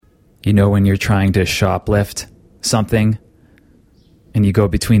You know, when you're trying to shoplift something and you go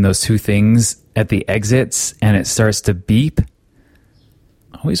between those two things at the exits and it starts to beep?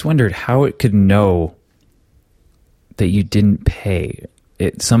 I always wondered how it could know that you didn't pay.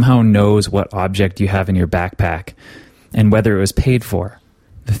 It somehow knows what object you have in your backpack and whether it was paid for.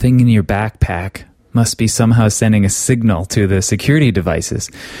 The thing in your backpack must be somehow sending a signal to the security devices.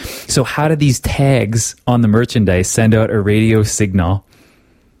 So how do these tags on the merchandise send out a radio signal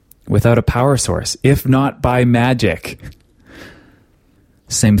without a power source, if not by magic?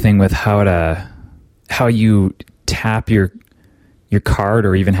 Same thing with how you tap your card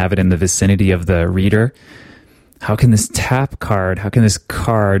or even have it in the vicinity of the reader. How can this card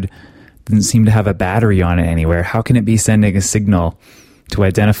doesn't seem to have a battery on it anywhere? How can it be sending a signal to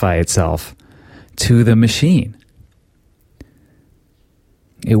identify itself to the machine?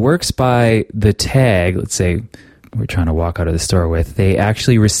 It works by the tag. Let's say we're trying to walk out of the store with. They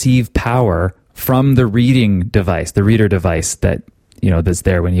actually receive power from the reading device, the reader device that, that's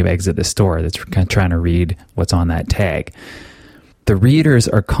there when you exit the store, that's kind of trying to read what's on that tag. The readers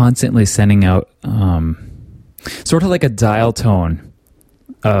are constantly sending out sort of like a dial tone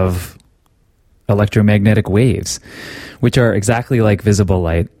of electromagnetic waves, which are exactly like visible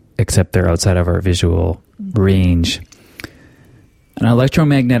light, except they're outside of our visual range. An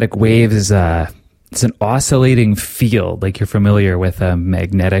electromagnetic wave is it's an oscillating field, like you're familiar with a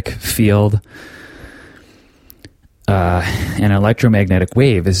magnetic field. An electromagnetic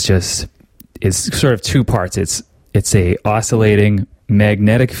wave is sort of two parts. It's a oscillating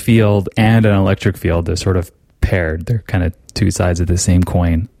magnetic field and an electric field. They're sort of paired. They're kind of two sides of the same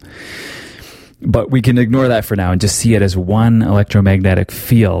coin. But we can ignore that for now and just see it as one electromagnetic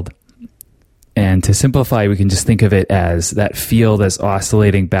field. And to simplify, we can just think of it as that field as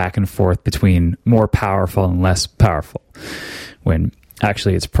oscillating back and forth between more powerful and less powerful, when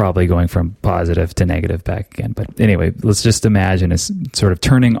actually it's probably going from positive to negative back again. But anyway, let's just imagine it's sort of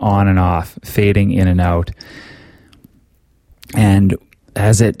turning on and off, fading in and out. And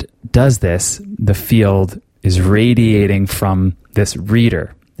as it does this, the field is radiating from this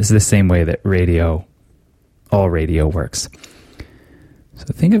reader. This is the same way that all radio works. So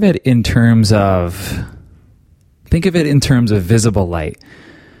think of it in terms of visible light.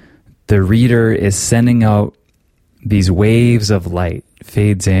 The reader is sending out these waves of light,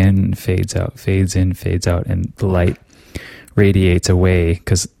 fades in, fades out, fades in, fades out, and the light radiates away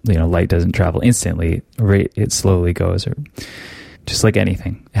because light doesn't travel instantly. It slowly goes, or just like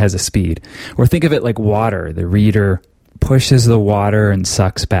anything, it has a speed. Or think of it like water. The reader pushes the water and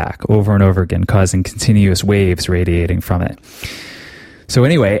sucks back over and over again, causing continuous waves radiating from it. So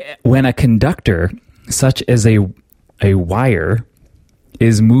anyway, when a conductor, such as a wire,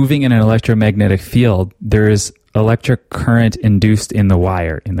 is moving in an electromagnetic field, there is electric current induced in the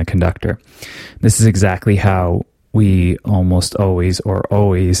wire, in the conductor. This is exactly how we almost always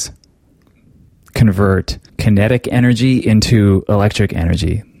convert kinetic energy into electric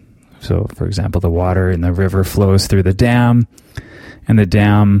energy. So, for example, the water in the river flows through the dam, and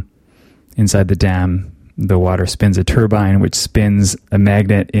inside the dam, the water spins a turbine, which spins a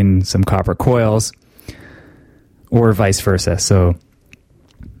magnet in some copper coils, or vice versa. So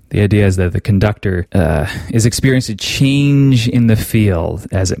the idea is that the conductor is experiencing a change in the field.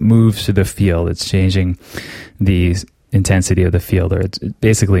 As it moves through the field, it's changing the intensity of the field, or it's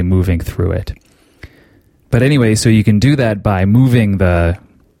basically moving through it. But anyway, so you can do that by moving the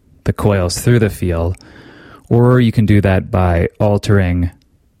coils through the field, or you can do that by altering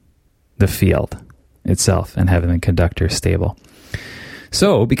the field itself and having the conductor stable.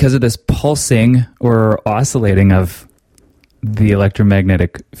 So because of this pulsing or oscillating of the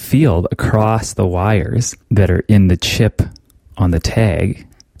electromagnetic field across the wires that are in the chip on the tag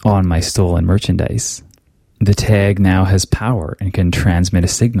on my stolen merchandise, the tag now has power and can transmit a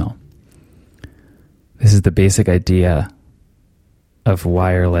signal. This is the basic idea of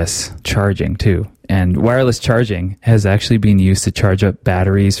wireless charging too. And wireless charging has actually been used to charge up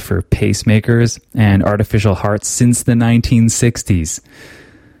batteries for pacemakers and artificial hearts since the 1960s.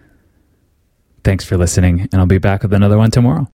 Thanks for listening, and I'll be back with another one tomorrow.